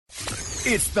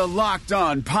It's the Locked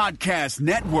On Podcast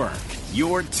Network,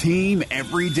 your team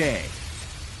every day.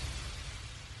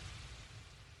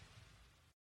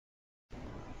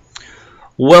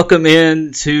 Welcome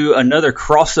in to another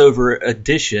crossover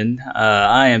edition.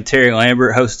 I am Terry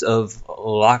Lambert, host of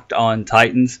Locked On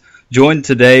Titans, joined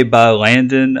today by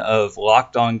Landon of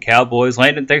Locked On Cowboys.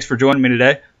 Landon, thanks for joining me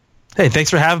today. Hey,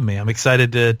 thanks for having me. I'm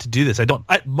excited to do this.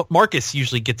 Marcus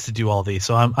usually gets to do all these,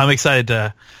 so I'm excited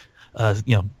to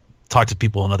talk to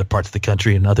people in other parts of the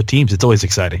country and other teams. It's always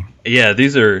exciting. Yeah,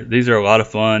 these are a lot of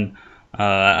fun.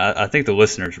 I think the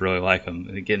listeners really like them.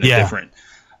 They're getting a different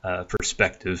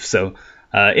perspective. So,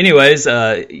 anyways,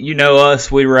 you know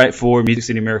us. We write for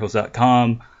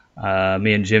MusicCityMiracles.com.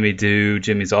 Me and Jimmy do.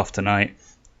 Jimmy's off tonight.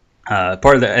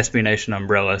 Part of the SB Nation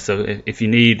umbrella. So if you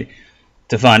need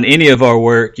to find any of our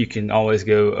work, you can always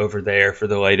go over there for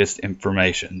the latest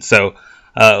information. So,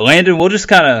 Landon, we'll just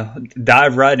kind of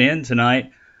dive right in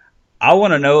tonight. I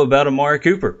want to know about Amari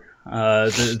Cooper,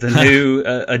 the new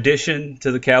addition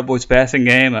to the Cowboys passing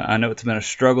game. I know it's been a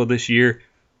struggle this year.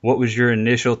 What was your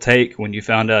initial take when you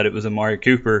found out it was Amari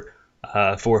Cooper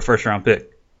for a first-round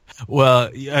pick? Well,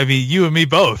 I mean, you and me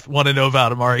both want to know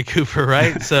about Amari Cooper,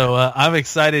 right? So I'm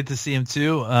excited to see him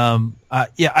too.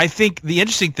 I think the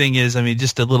interesting thing is, I mean,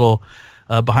 just a little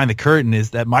behind the curtain is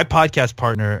that my podcast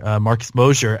partner, Marcus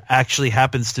Mosier, actually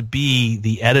happens to be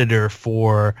the editor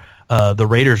for the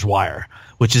Raiders Wire,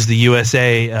 which is the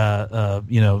USA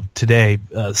Today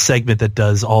segment that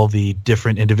does all the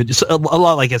different individuals, a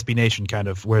lot like SB Nation kind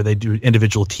of, where they do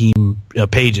individual team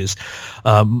pages.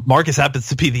 Marcus happens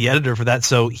to be the editor for that,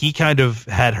 so he kind of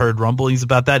had heard rumblings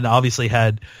about that and obviously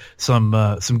had some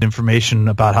information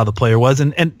about how the player was.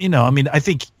 And I mean, I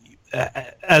think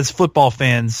as football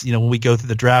fans, when we go through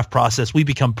the draft process, we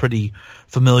become pretty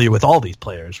familiar with all these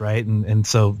players, right? And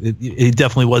so it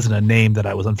definitely wasn't a name that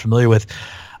I was unfamiliar with.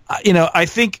 I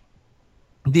think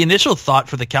the initial thought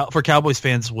for Cowboys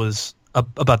fans was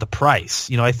about the price.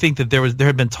 I think that there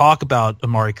had been talk about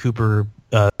Amari Cooper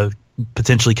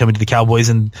potentially coming to the Cowboys,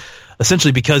 and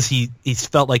essentially because he's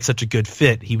felt like such a good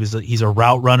fit. He's a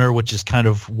route runner, which is kind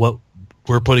of what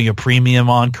we're putting a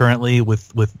premium on currently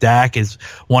with Dak, is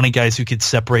wanting guys who could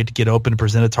separate to get open and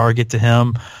present a target to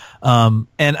him. And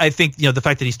I think, the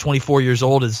fact that he's 24 years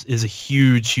old is a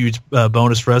huge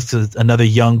bonus for us, because another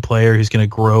young player who's going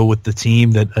to grow with the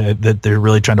team that they're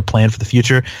really trying to plan for the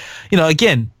future.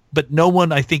 But no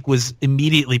one, I think, was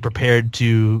immediately prepared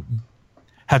to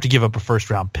have to give up a first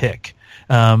round pick.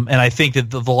 And I think that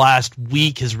the last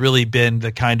week has really been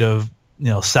the kind of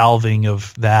salving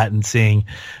of that and seeing,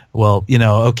 well,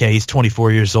 okay, he's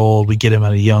 24 years old. We get him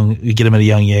at a young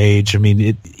age. I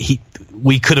mean,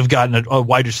 we could have gotten a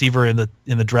wide receiver in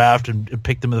the draft and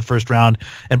picked him in the first round,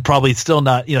 and probably still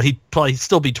not. He'd probably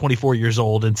still be 24 years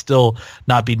old and still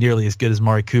not be nearly as good as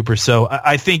Amari Cooper. So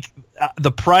I think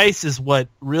the price is what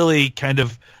really kind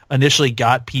of initially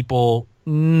got people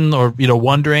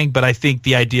wondering, but I think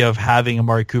the idea of having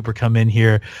Amari Cooper come in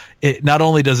here, it not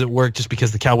only does it work just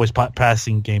because the Cowboys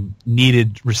passing game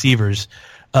needed receivers,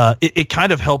 it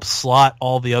kind of helps slot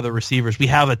all the other receivers. We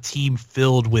have a team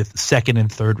filled with second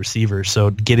and third receivers,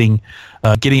 so getting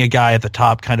a guy at the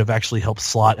top kind of actually helps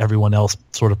slot everyone else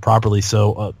sort of properly.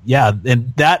 So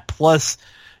and that plus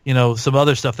some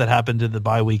other stuff that happened in the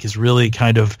bye week has really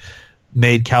kind of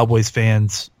made Cowboys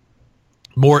fans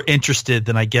more interested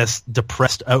than, I guess,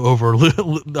 depressed over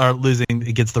losing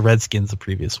against the Redskins the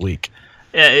previous week.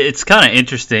 Yeah, it's kind of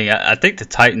interesting. I think the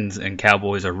Titans and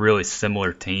Cowboys are really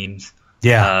similar teams.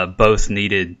 Yeah. Both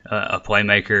needed a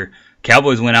playmaker.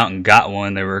 Cowboys went out and got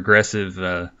one. They were aggressive,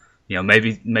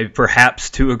 maybe perhaps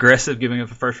too aggressive, giving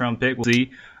up a first-round pick. We'll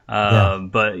see.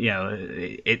 But,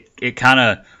 it kind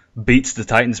of beats the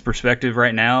Titans' perspective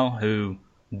right now, who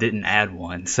didn't add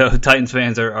one. So Titans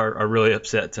fans are really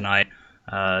upset tonight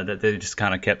that they just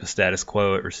kind of kept the status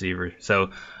quo at receiver.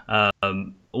 So I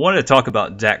wanted to talk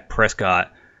about Dak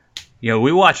Prescott.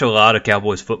 We watch a lot of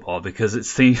Cowboys football because it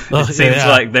seems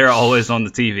like they're always on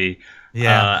the TV.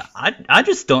 Yeah. I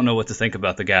just don't know what to think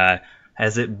about the guy.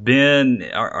 Has it been?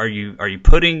 Are you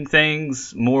putting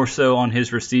things more so on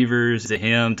his receivers? Is it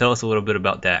him? Tell us a little bit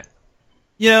about Dak.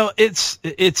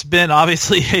 It's been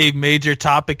obviously a major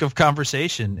topic of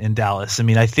conversation in Dallas. I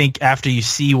mean, I think after you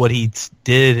see what he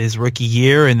did his rookie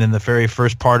year and then the very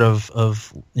first part of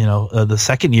the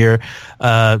second year,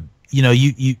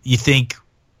 you think,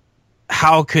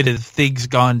 how could have things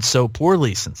gone so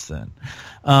poorly since then?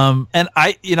 And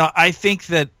I think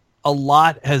that a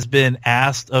lot has been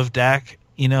asked of Dak,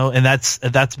 and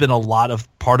that's been a lot of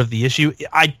part of the issue.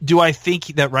 I think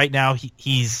that right now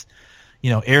he's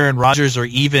Aaron Rodgers, or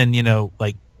even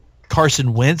like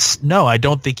Carson Wentz? No, I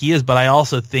don't think he is, but I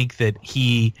also think that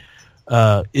he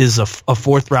is a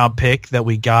fourth round pick that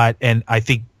we got, and I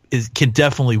think can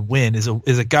definitely win. Is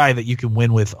a guy that you can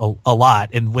win with a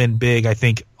lot and win big. I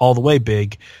think all the way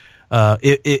big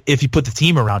if you put the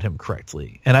team around him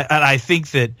correctly. And I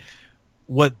think that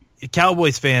what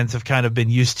Cowboys fans have kind of been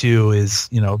used to is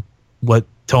what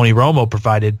Tony Romo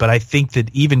provided, but I think that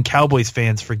even Cowboys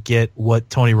fans forget what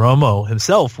Tony Romo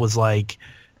himself was like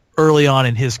early on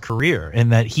in his career,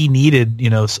 and that he needed,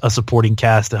 a supporting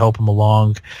cast to help him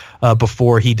along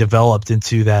before he developed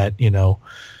into that,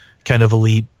 kind of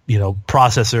elite,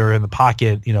 processor in the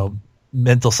pocket,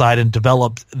 mental side, and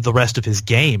developed the rest of his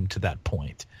game to that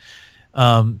point.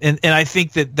 And I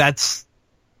think that that's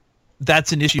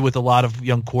an issue with a lot of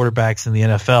young quarterbacks in the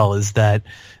NFL, is that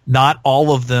not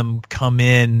all of them come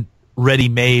in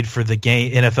ready-made for the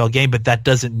NFL game, but that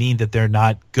doesn't mean that they're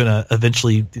not going to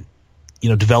eventually,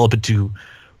 develop into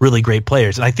really great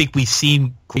players. And I think we've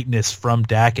seen greatness from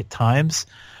Dak at times,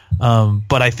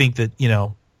 but I think that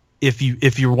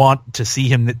if you want to see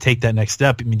him take that next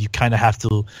step, you kind of have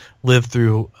to live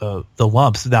through the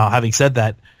lumps. Now, having said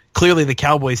that, clearly the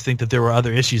Cowboys think that there were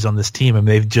other issues on this team, and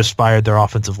they've just fired their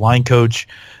offensive line coach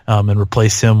and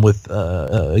replaced him with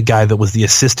a guy that was the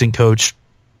assistant coach.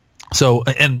 So,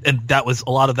 and that was,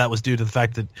 a lot of that was due to the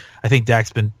fact that I think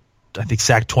Dak's been,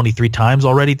 sacked 23 times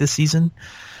already this season.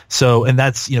 So, and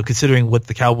that's, considering what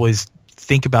the Cowboys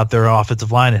think about their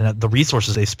offensive line and the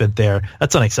resources they spent there,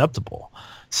 that's unacceptable.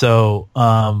 So,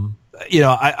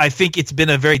 I think it's been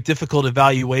a very difficult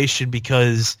evaluation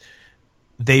because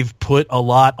they've put a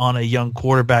lot on a young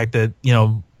quarterback that,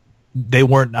 they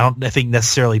weren't, I think,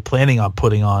 necessarily planning on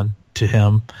putting on to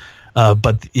him.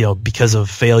 But, because of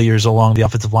failures along the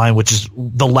offensive line, which is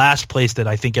the last place that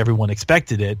I think everyone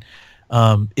expected it,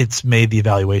 it's made the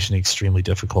evaluation extremely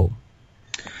difficult.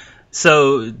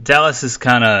 So Dallas has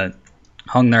kind of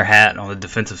hung their hat on the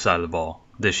defensive side of the ball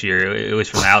this year, at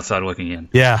least from the outside looking in.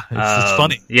 Yeah, it's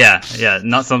funny. Yeah,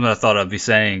 not something I thought I'd be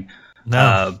saying.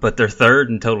 No. But they're third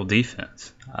in total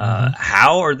defense.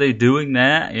 How are they doing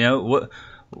that? What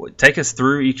take us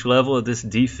through each level of this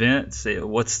defense.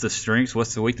 What's the strengths?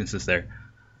 What's the weaknesses there?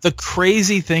 The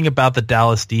crazy thing about the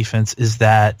Dallas defense is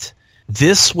that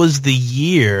this was the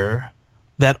year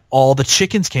that all the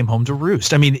chickens came home to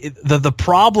roost. I mean, the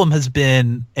problem has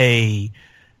been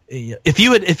if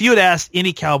you had asked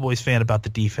any Cowboys fan about the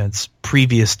defense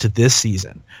previous to this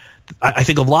season, I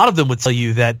think a lot of them would tell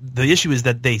you that the issue is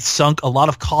that they sunk a lot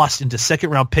of cost into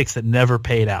second-round picks that never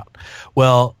paid out.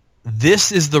 Well,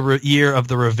 this is the year of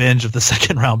the revenge of the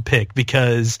second-round pick,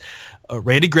 because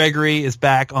Randy Gregory is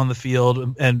back on the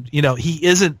field, and he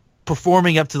isn't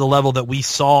performing up to the level that we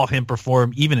saw him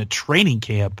perform even at training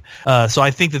camp. So I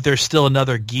think that there's still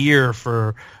another gear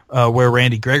for where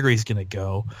Randy Gregory is going to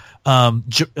go.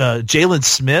 Jalen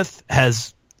Smith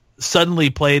has suddenly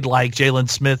played like Jalen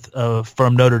Smith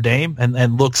from Notre Dame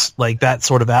and looks like that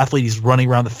sort of athlete. He's running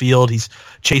around the field. He's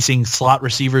chasing slot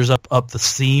receivers up the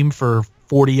seam for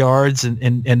 40 yards.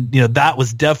 And that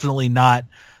was definitely not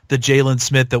the Jalen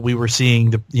Smith that we were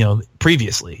seeing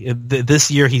previously.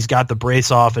 This year he's got the brace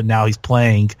off, and now he's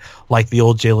playing like the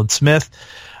old Jalen Smith.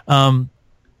 And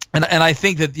I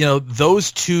think that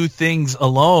those two things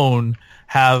alone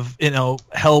have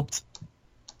helped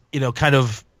kind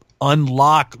of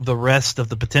unlock the rest of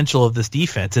the potential of this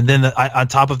defense. And then on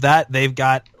top of that, they've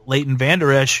got Leighton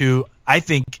Vander Esch, who I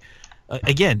think,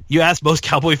 again, you ask most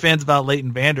Cowboy fans about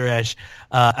Leighton Vander Esch,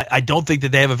 I don't think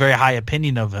that they have a very high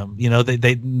opinion of him.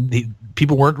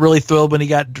 People weren't really thrilled when he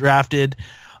got drafted.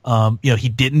 He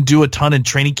didn't do a ton in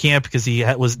training camp because he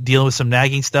was dealing with some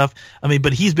nagging stuff. I mean,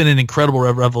 but he's been an incredible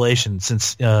revelation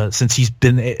since he's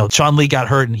been. Sean Lee got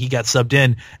hurt and he got subbed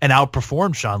in and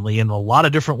outperformed Sean Lee in a lot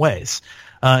of different ways,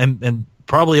 and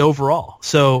probably overall.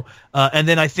 So, and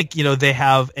then I think they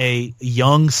have a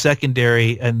young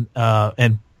secondary and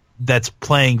that's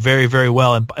playing very, very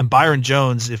well. And Byron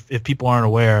Jones, if people aren't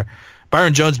aware,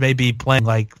 Byron Jones may be playing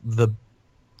like the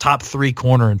top 3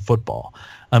 corner in football.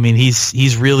 I mean,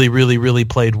 he's really, really, really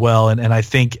played well. And I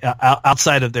think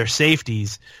outside of their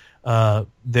safeties,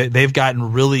 they've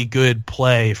gotten really good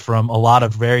play from a lot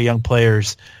of very young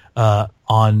players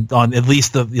on at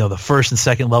least the first and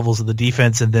second levels of the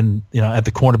defense, and then at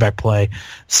the cornerback play.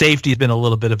 Safety has been a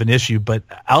little bit of an issue, but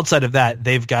outside of that,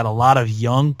 they've got a lot of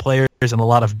young players and a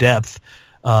lot of depth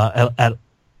at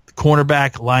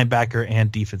cornerback, linebacker,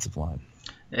 and defensive line.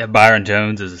 Yeah, Byron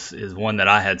Jones is one that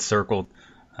I had circled.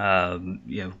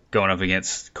 Going up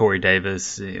against Corey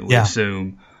Davis, we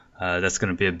assume that's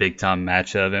going to be a big time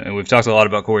matchup, and we've talked a lot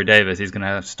about Corey Davis. He's going to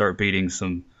have to start beating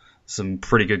some some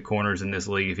pretty good corners in this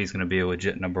league if he's going to be a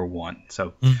legit number one.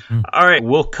 So, all right,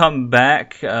 we'll come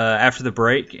back after the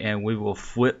break, and we will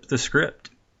flip the script.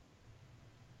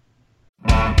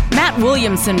 Matt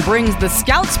Williamson brings the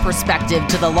scout's perspective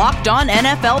to the Locked On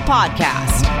NFL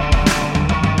podcast.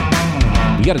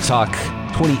 We got to talk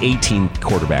 2018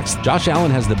 quarterbacks. Josh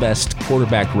Allen has the best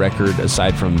quarterback record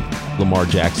aside from Lamar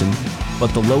Jackson, but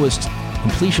the lowest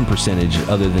completion percentage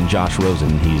other than Josh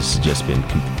Rosen. He's just been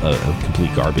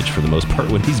complete garbage for the most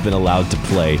part when he's been allowed to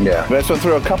play. Yeah, but I just want to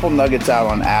throw a couple nuggets out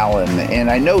on Allen,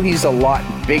 and I know he's a lot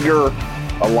bigger,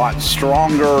 a lot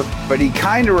stronger, but he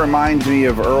kind of reminds me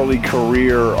of early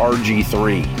career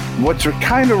RG3. What's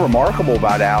kind of remarkable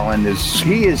about Allen is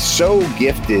he is so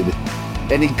gifted,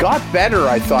 and he got better,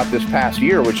 I thought, this past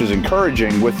year, which is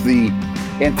encouraging with the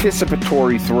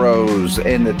anticipatory throws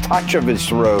and the touch of his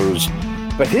throws.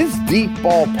 But his deep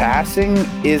ball passing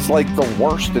is like the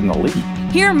worst in the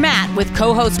league. Hear Matt with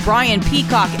co-host Brian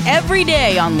Peacock every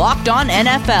day on Locked On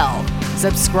NFL.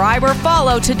 Subscribe or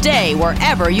follow today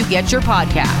wherever you get your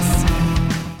podcasts.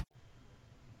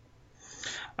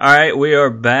 All right, we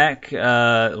are back.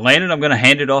 Landon, I'm going to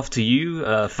hand it off to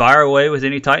you. Fire away with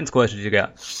any Titans questions you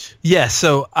got. Yeah,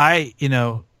 so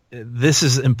this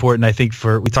is important, I think,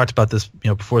 we talked about this,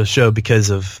 before the show because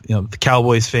of, the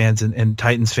Cowboys fans and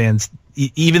Titans fans.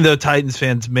 Even though Titans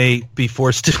fans may be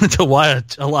forced to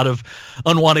watch a lot of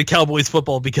unwanted Cowboys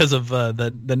football because of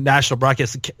the national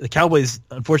broadcast, the Cowboys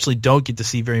unfortunately don't get to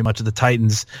see very much of the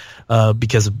Titans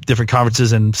because of different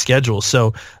conferences and schedules.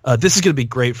 So this is going to be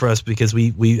great for us because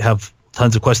we have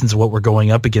tons of questions of what we're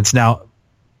going up against. Now,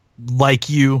 like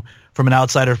you, from an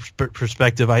outsider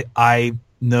perspective, I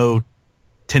know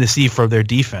Tennessee for their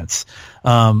defense.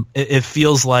 It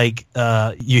feels like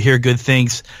you hear good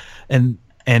things, and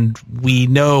we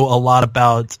know a lot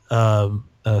about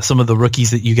some of the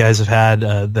rookies that you guys have had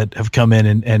that have come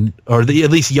in or at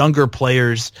least younger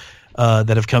players that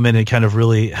have come in and kind of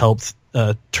really helped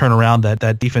turn around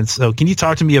that defense. So can you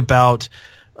talk to me about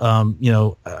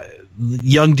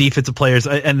young defensive players?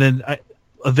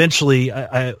 Eventually,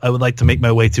 I would like to make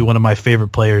my way to one of my favorite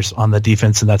players on the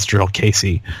defense, and that's Jurrell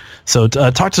Casey. So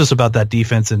talk to us about that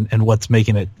defense and what's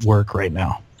making it work right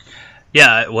now.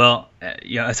 Yeah, well,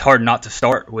 it's hard not to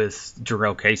start with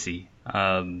Jurrell Casey.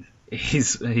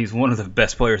 He's one of the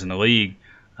best players in the league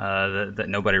that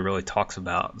nobody really talks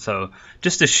about. So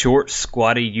just a short,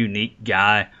 squatty, unique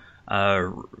guy,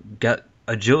 got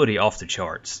agility off the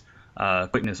charts,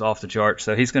 quickness off the charts.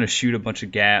 So he's going to shoot a bunch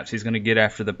of gaps. He's going to get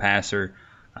after the passer.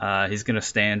 He's going to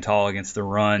stand tall against the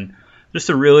run. Just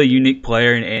a really unique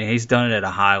player, and he's done it at a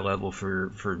high level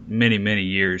for many, many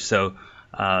years. So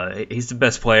he's the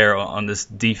best player on this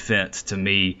defense to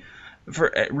me.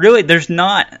 Really, there's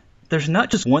not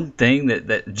just one thing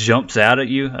that jumps out at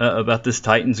you about this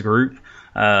Titans group.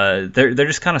 They're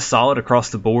just kind of solid across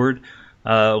the board.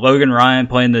 Logan Ryan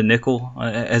playing the nickel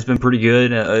has been pretty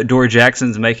good. Dory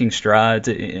Jackson's making strides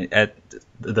at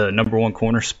the number one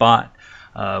corner spot.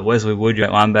 Wesley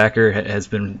Woodyard, linebacker, has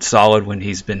been solid when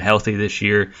he's been healthy this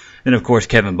year. And, of course,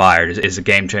 Kevin Byard is a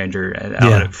game changer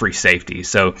out at free safety.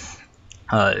 So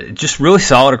just really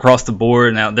solid across the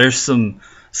board. Now, there's some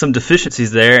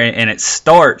deficiencies there, and it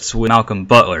starts with Malcolm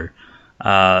Butler,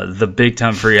 the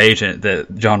big-time free agent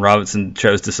that John Robinson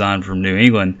chose to sign from New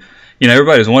England.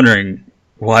 Everybody was wondering,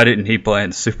 why didn't he play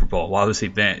in the Super Bowl? Why was he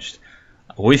benched?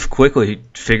 We've quickly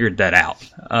figured that out.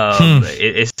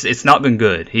 It's not been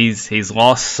good. He's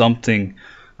lost something.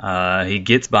 He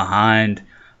gets behind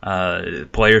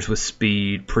players with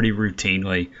speed pretty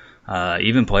routinely,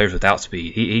 even players without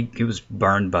speed. He was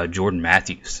burned by Jordan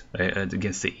Matthews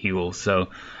against the Eagles. So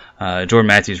Jordan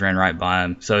Matthews ran right by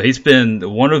him. So he's been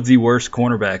one of the worst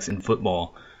cornerbacks in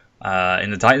football.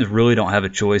 And the Titans really don't have a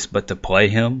choice but to play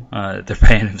him. They're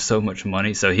paying him so much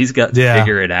money, so he's got to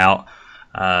figure it out.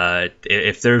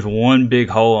 If there's one big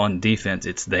hole on defense,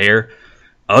 it's there.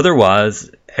 Otherwise,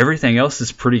 everything else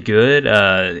is pretty good.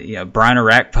 Brian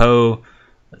Orakpo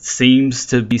seems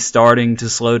to be starting to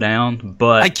slow down,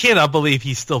 but I cannot believe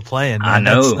he's still playing. Man. I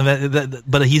know,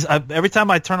 but he's every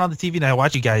time I turn on the TV and I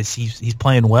watch you guys, he's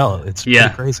playing well. It's pretty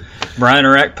crazy. Brian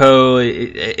Orakpo,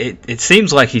 it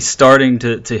seems like he's starting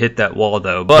to hit that wall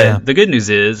though. But the good news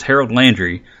is Harold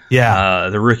Landry,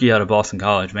 the rookie out of Boston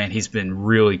College, man, he's been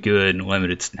really good in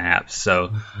limited snaps.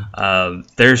 So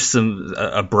there's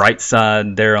a bright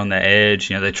side there on the edge.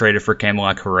 They traded for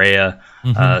Camelot Correa,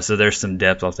 so there's some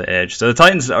depth off the edge. So the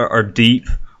Titans are deep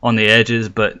on the edges,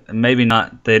 but maybe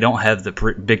not. They don't have the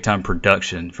big time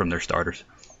production from their starters.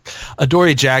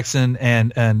 Adoree Jackson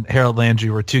and Harold Landry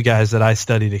were two guys that I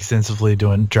studied extensively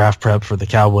doing draft prep for the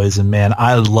Cowboys, and man,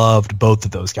 I loved both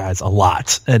of those guys a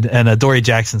lot, and Adoree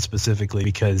Jackson specifically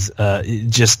because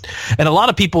and a lot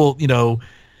of people,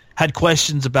 had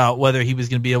questions about whether he was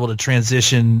going to be able to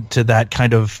transition to that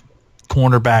kind of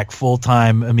cornerback full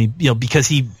time. I mean, because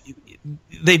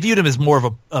they viewed him as more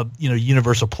of a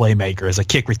universal playmaker, as a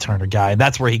kick returner guy, and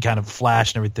that's where he kind of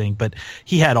flashed and everything. But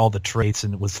he had all the traits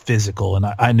and was physical, and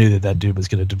I knew that dude was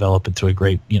going to develop into a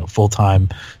great full time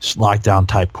lockdown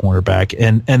type cornerback.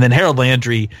 And then Harold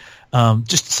Landry,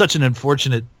 just such an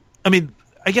unfortunate. I mean,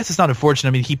 I guess it's not unfortunate.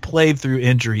 I mean, he played through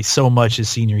injury so much his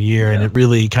senior year, and it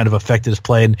really kind of affected his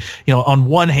play. And on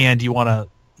one hand, you want to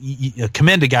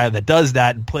commend a guy that does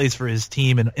that and plays for his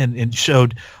team and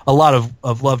showed a lot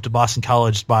of love to Boston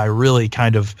College by really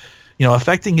kind of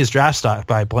affecting his draft stock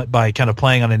by kind of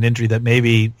playing on an injury that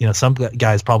maybe some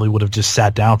guys probably would have just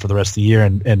sat down for the rest of the year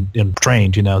and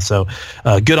trained. So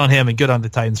good on him and good on the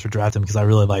Titans for drafting him, because I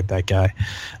really like that guy.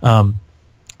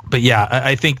 But yeah,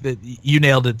 I think that you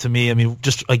nailed it to me. I mean,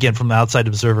 just again from the outside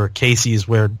observer, Casey is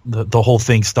where the whole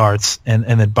thing starts, and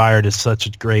then Byard is such a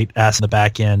great ass in the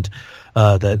back end.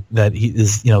 That he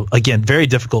is, again, very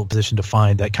difficult position to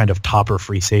find that kind of topper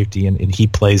free safety, and he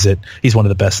plays it. He's one of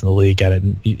the best in the league at it,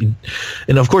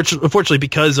 and of course, unfortunately,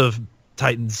 because of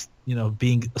Titans,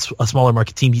 being a smaller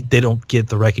market team, they don't get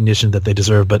the recognition that they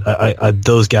deserve. But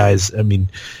those guys, I mean,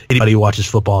 anybody who watches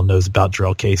football knows about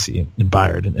Jarrell Casey and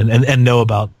Byard, and know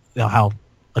about how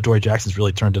Adoree Jackson's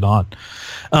really turned it on.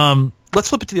 Let's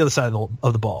flip it to the other side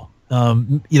of the ball.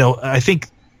 I think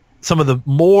some of the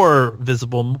more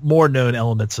visible, more known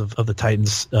elements of the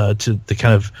Titans to the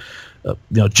kind of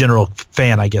general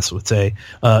fan, I guess would say,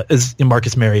 is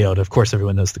Marcus Mariota. Of course,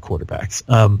 everyone knows the quarterbacks.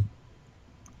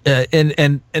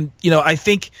 I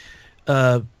think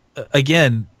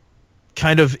again,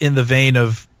 kind of in the vein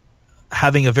of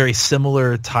having a very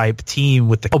similar type team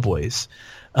with the Cowboys.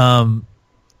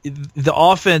 The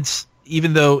offense,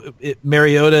 even though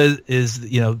Mariota is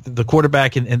the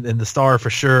quarterback and the star for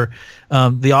sure,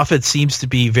 the offense seems to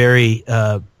be very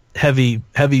heavy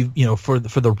for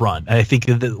the run. And I think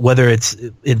that whether it's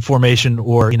in formation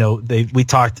or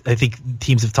I think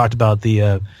teams have talked about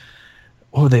the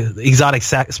exotic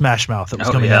smash mouth that was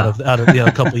coming out of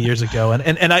a couple of years ago,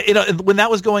 and I when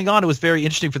that was going on, it was very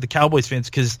interesting for the Cowboys fans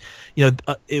because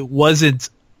it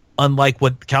wasn't unlike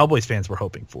what Cowboys fans were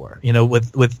hoping for,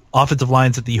 with offensive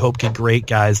lines that you hope can grade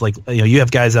guys like, you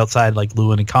have guys outside like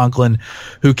Lewin and Conklin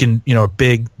who can,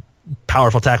 big,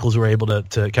 powerful tackles who are able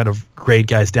to kind of grade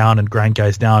guys down and grind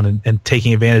guys down and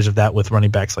taking advantage of that with running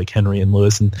backs like Henry and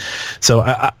Lewis. And so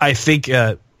I think,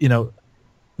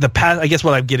 the path, I guess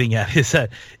what I'm getting at is that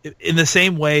in the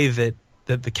same way that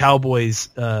the Cowboys,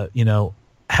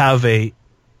 have a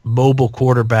mobile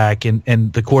quarterback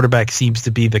and the quarterback seems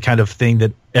to be the kind of thing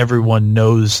that everyone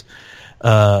knows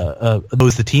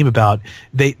the team about,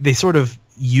 they sort of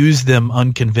use them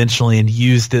unconventionally and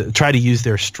try to use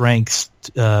their strengths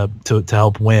to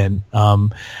help win.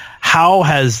 How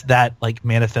has that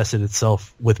manifested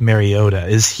itself with Mariota?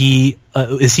 Is he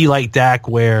like Dak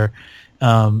where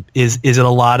is it a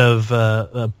lot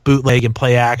of bootleg and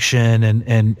play action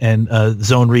and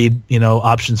zone read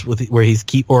options where he's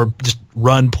or just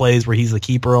run plays where he's the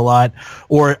keeper a lot,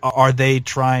 or are they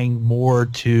trying more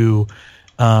to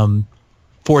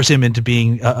force him into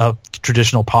being a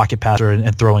traditional pocket passer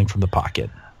and throwing from the pocket?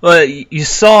 Well, you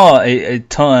saw a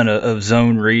ton of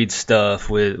zone read stuff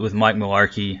with Mike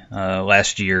Mularkey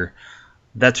last year.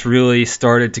 That's really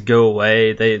started to go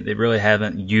away. They really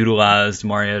haven't utilized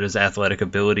Mariota's athletic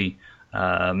ability.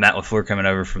 Matt LaFleur coming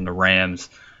over from the Rams.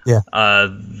 Yeah.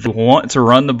 They want to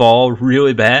run the ball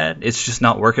really bad. It's just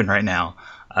not working right now.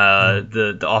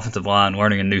 The offensive line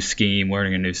learning a new scheme,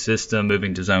 learning a new system,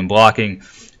 moving to zone blocking,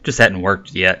 just hadn't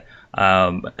worked yet.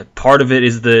 Part of it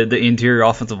is the interior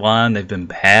offensive line. They've been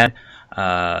bad.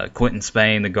 Quentin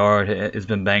Spain, the guard, has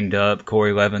been banged up.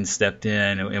 Corey Levin stepped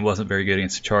in and wasn't very good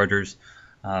against the Chargers.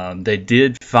 They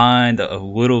did find a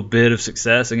little bit of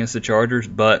success against the Chargers,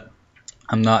 but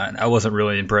I wasn't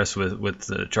really impressed with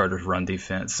the Chargers' run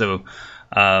defense. So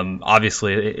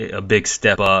obviously a big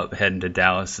step up heading to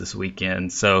Dallas this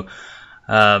weekend. So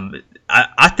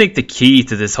I think the key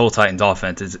to this whole Titans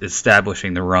offense is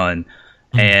establishing the run,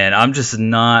 and I'm just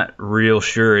not real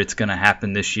sure it's going to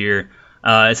happen this year.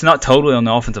 It's not totally on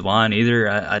the offensive line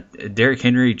either. Derrick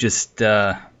Henry just, he's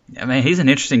an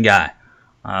interesting guy.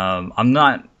 I'm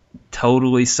not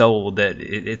totally sold that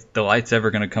the light's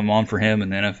ever going to come on for him in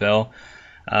the NFL.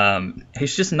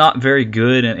 He's just not very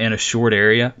good in a short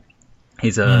area.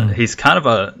 He's kind of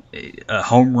a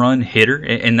home run hitter,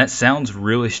 and that sounds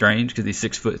really strange because he's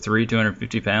 6'3",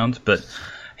 250 pounds, but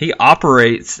he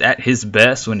operates at his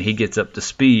best when he gets up to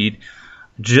speed,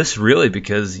 just really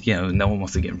because no one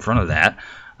wants to get in front of that.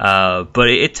 But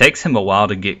it takes him a while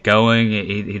to get going.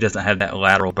 He doesn't have that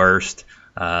lateral burst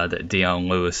that Dion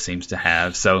Lewis seems to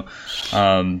have. So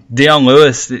Dion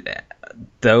Lewis,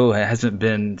 though, hasn't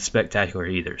been spectacular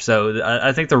either. So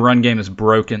I think the run game is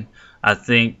broken. I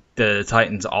think the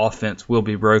Titans' offense will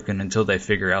be broken until they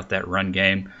figure out that run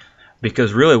game,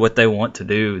 because really what they want to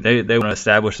do, they want to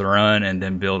establish the run and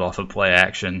then build off of play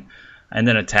action and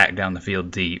then attack down the field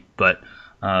deep. But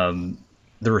the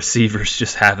receivers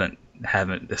just haven't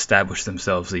established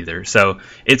themselves either. So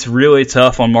it's really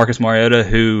tough on Marcus Mariota,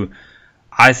 who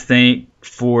I think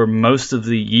for most of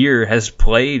the year has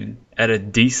played at a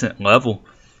decent level,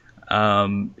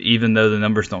 even though the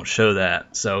numbers don't show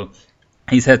that. So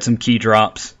he's had some key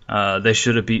drops. They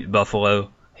should have beat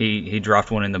Buffalo. He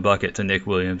dropped one in the bucket to Nick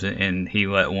Williams, and he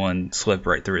let one slip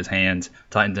right through his hands.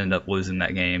 Titans end up losing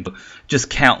that game. Just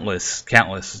countless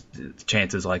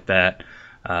chances like that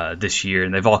this year,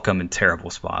 and they've all come in terrible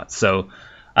spots. So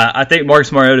I think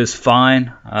Marcus Mariota is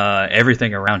fine.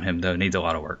 Everything around him, though, needs a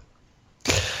lot of work.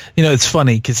 It's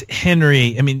funny because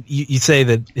Henry, I mean, you say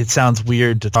that it sounds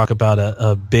weird to talk about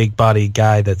a big body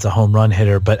guy that's a home run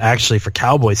hitter, but actually for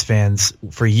Cowboys fans,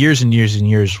 for years and years and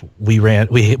years, we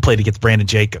played against Brandon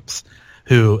Jacobs,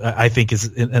 who I think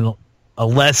is a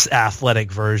less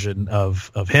athletic version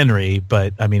of Henry,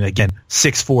 but I mean, again,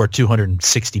 6'4",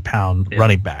 260-pound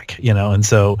running back, and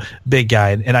so big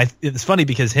guy. And it's funny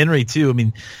because Henry too, I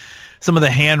mean, some of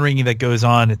the hand wringing that goes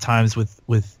on at times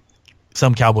with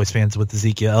some Cowboys fans with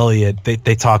Ezekiel Elliott,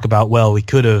 they talk about, well, we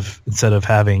could have, instead of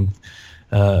having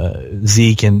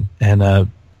Zeke and I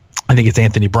think it's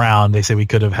Anthony Brown, they say we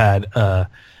could have had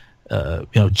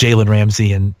Jalen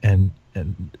Ramsey and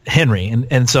Henry,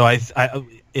 and so I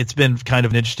it's been kind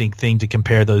of an interesting thing to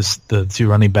compare the two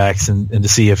running backs and to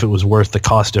see if it was worth the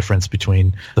cost difference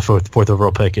between the fourth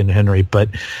overall pick and Henry. But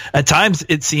at times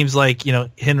it seems like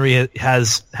Henry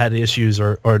has had issues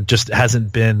or just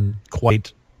hasn't been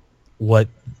quite what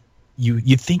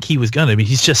you think he was going to be.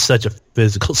 He's just such a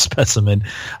physical specimen.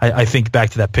 I think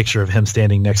back to that picture of him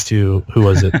standing next to, who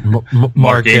was it?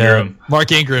 Mark Ingram.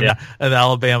 Mark Ingram at the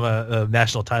Alabama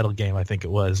national title game, I think it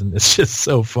was. And it's just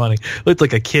so funny. Looked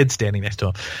like a kid standing next to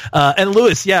him. And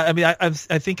Lewis, I mean, I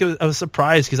think I was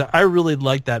surprised because I really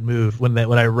liked that move when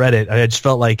I read it. I just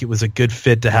felt like it was a good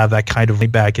fit to have that kind of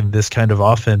running back in this kind of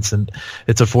offense. And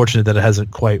it's unfortunate that it hasn't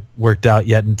quite worked out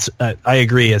yet. And I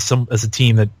agree, as a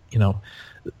team that,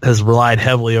 has relied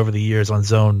heavily over the years on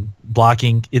zone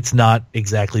blocking, it's not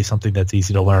exactly something that's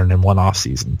easy to learn in one off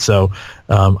season. So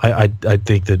I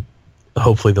think that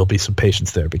hopefully there'll be some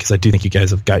patience there, because I do think you guys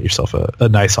have got yourself a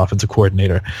nice offensive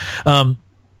coordinator.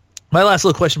 My last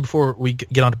little question before we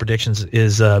get on to predictions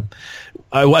is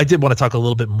I did want to talk a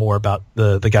little bit more about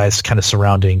the guys kind of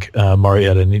surrounding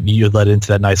Mariota, and you led into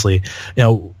that nicely.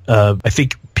 I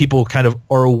think people kind of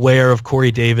are aware of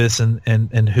Corey Davis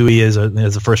and who he is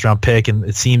as a first-round pick, and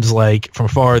it seems like from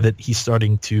afar that he's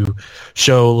starting to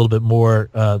show a little bit more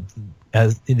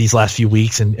as in these last few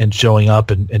weeks and showing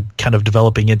up and kind of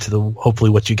developing into hopefully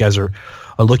what you guys are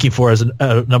looking for as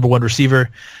a number one receiver.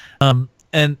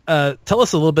 And tell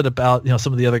us a little bit about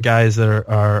some of the other guys that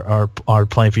are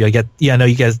playing for you. I know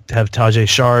you guys have Tajay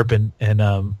Sharp and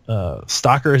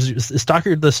Stalker. Is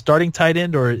Stalker the starting tight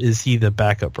end, or is he the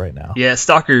backup right now? Yeah,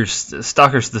 Stalker's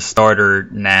the starter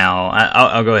now.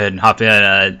 I'll go ahead and hop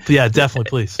in. Yeah, definitely,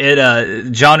 please.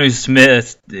 Jonnu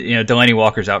Smith. Delaney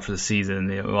Walker's out for the season.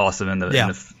 We lost him in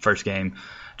the first game.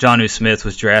 Jonnu Smith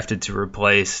was drafted to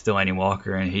replace Delaney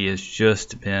Walker, and he has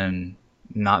just been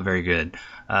not very good.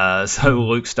 So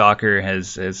Luke Stalker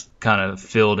has kind of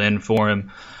filled in for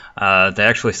him. They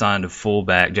actually signed a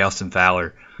fullback, Jalston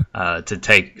Fowler, to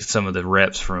take some of the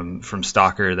reps from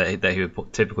Stalker that he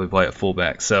would typically play at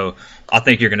fullback. So I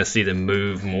think you're going to see them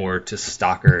move more to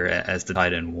Stalker as the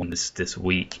tight end one this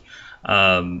week.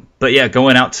 But yeah,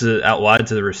 going out wide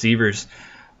to the receivers,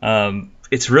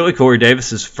 it's really Corey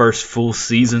Davis's first full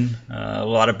season. A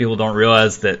lot of people don't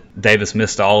realize that Davis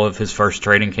missed all of his first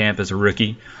training camp as a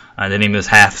rookie. And then he missed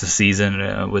half the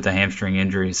season with a hamstring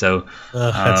injury. So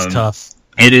that's tough.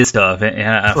 It is tough.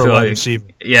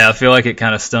 I feel like it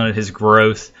kind of stunted his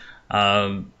growth.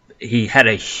 He had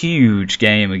a huge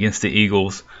game against the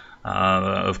Eagles.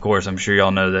 Of course, I'm sure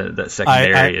y'all know that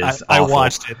secondary is awful. I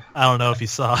watched it. I don't know if you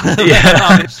saw.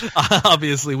 Yeah.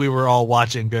 Obviously, we were all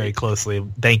watching very closely.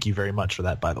 Thank you very much for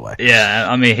that, by the way. Yeah,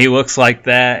 I mean, he looks like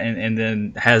that and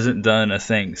then hasn't done a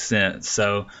thing since.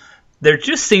 So there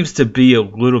just seems to be a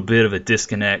little bit of a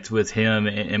disconnect with him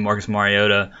and Marcus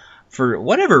Mariota. For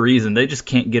whatever reason, they just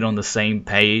can't get on the same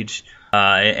page.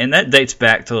 And that dates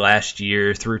back to last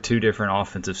year through 2 different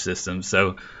offensive systems.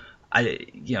 So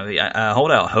I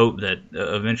hold out hope that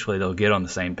eventually they'll get on the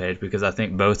same page, because I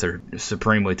think both are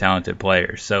supremely talented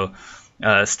players. So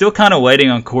still kind of waiting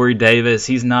on Corey Davis.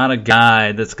 He's not a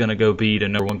guy that's going to go beat a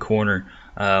number 1 corner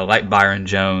like Byron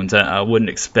Jones. I wouldn't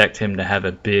expect him to have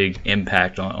a big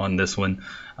impact on this one.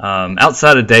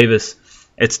 Outside of Davis,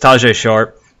 it's Tajay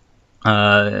Sharp,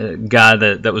 guy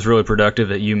that was really productive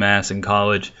at UMass in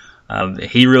college.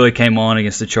 He really came on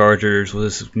against the Chargers,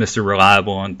 was Mr.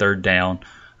 Reliable on 3rd down.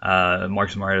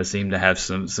 Marcus Mariota seemed to have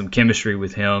some chemistry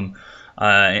with him.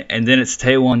 And then it's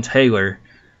Taywan Taylor,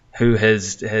 who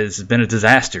has been a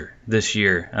disaster this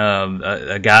year.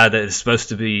 A guy that is supposed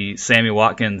to be Sammy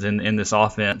Watkins in this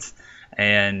offense,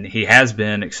 and he has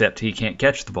been, except he can't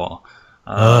catch the ball.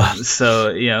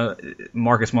 So,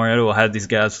 Marcus Mariota will have these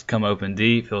guys come open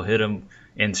deep. He'll hit them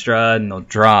in stride, and they'll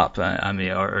drop.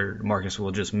 Or Marcus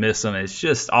will just miss them. It's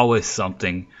just always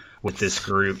something with this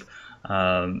group.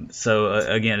 So,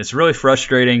 again, it's really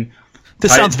frustrating.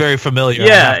 This sounds very familiar.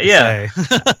 Yeah.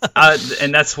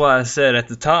 And that's why I said at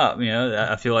the top,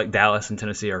 I feel like Dallas and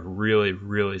Tennessee are really,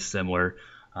 really similar.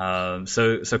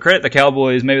 So credit the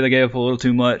Cowboys. Maybe they gave up a little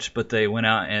too much, but they went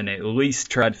out and at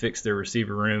least tried to fix their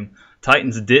receiver room.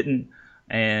 Titans didn't,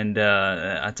 and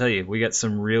I tell you, we got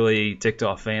some really ticked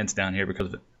off fans down here because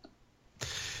of it.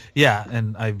 Yeah,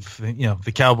 and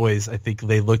the Cowboys, I think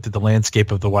they looked at the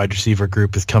landscape of the wide receiver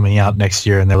group is coming out next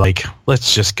year, and they're like,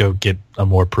 let's just go get a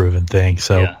more proven thing.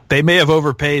 So They may have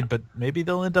overpaid, but maybe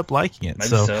they'll end up liking it. Maybe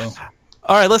so.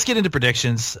 All right, let's get into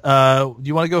predictions. Do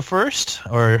you want to go first?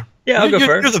 Or yeah, I'll go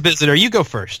first. You're the visitor. You go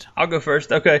first. I'll go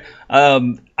first. Okay.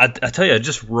 I tell you, I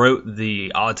just wrote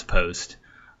the odds post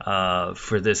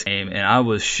for this game, and I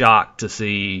was shocked to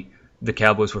see the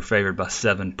Cowboys were favored by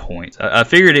 7 points. I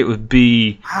figured it would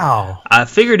be. Wow. I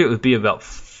figured it would be about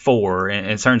 4, and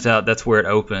it turns out that's where it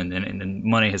opened, and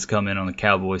money has come in on the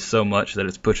Cowboys so much that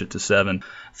it's pushed it to 7.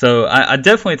 So I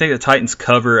definitely think the Titans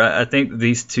cover. I think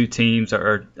these two teams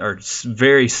are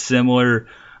very similar,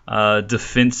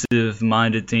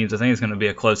 defensive-minded teams. I think it's going to be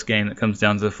a close game that comes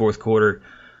down to the fourth quarter.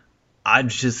 I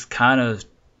just kind of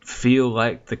feel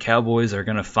like the Cowboys are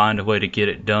going to find a way to get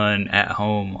it done at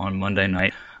home on Monday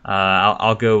night.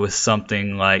 I'll go with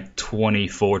something like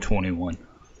 24-21.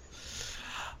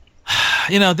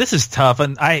 This is tough,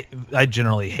 and I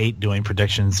generally hate doing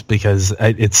predictions because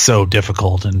it's so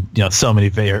difficult and so many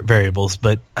variables.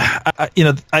 But I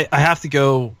have to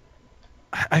go.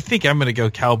 I think I'm going to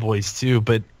go Cowboys too.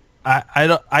 But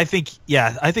I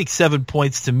think 7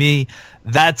 points to me.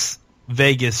 That's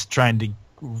Vegas trying to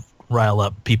rile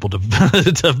up people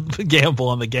to gamble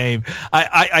on the game.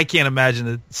 I can't imagine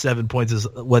that 7 points is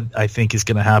what I think is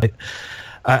going to happen.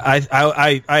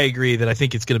 I agree that I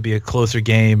think it's going to be a closer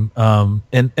game.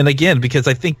 And again, because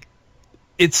I think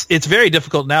it's very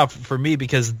difficult now for me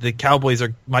because the Cowboys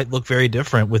might look very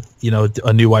different with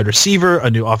a new wide receiver, a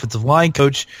new offensive line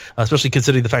coach, especially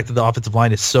considering the fact that the offensive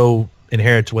line is so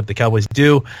inherent to what the Cowboys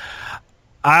do.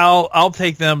 I'll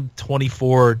take them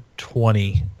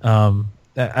 24-20.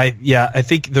 I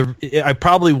think I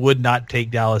probably would not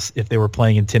take Dallas if they were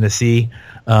playing in Tennessee,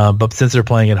 but since they're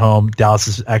playing at home, Dallas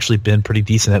has actually been pretty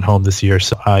decent at home this year,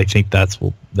 so I think that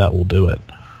will do it.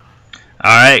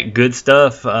 All right, good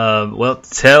stuff. Well,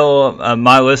 tell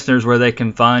my listeners where they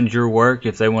can find your work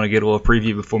if they want to get a little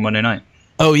preview before Monday night.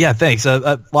 Oh, yeah, thanks.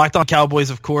 Locked On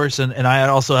Cowboys, of course, and I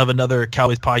also have another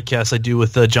Cowboys podcast I do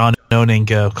with John Oning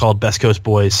called Best Coast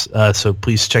Boys, so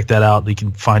please check that out. You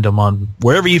can find them on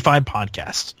wherever you find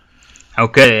podcasts.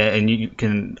 Okay, and you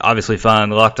can obviously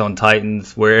find Locked On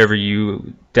Titans wherever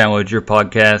you download your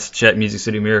podcast. Check Music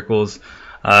City Miracles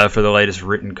for the latest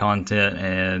written content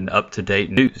and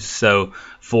up-to-date news. So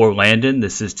for Landon,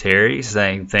 this is Terry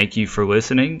saying thank you for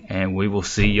listening, and we will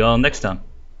see y'all next time.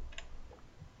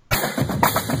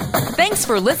 Thanks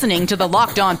for listening to the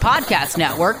Locked On Podcast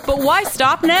Network, but why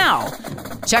stop now?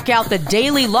 Check out the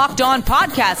daily Locked On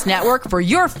Podcast Network for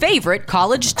your favorite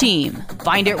college team.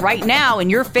 Find it right now in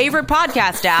your favorite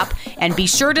podcast app, and be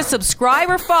sure to subscribe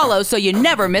or follow so you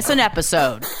never miss an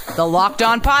episode. The Locked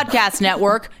On Podcast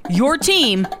Network, your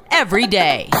team every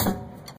day.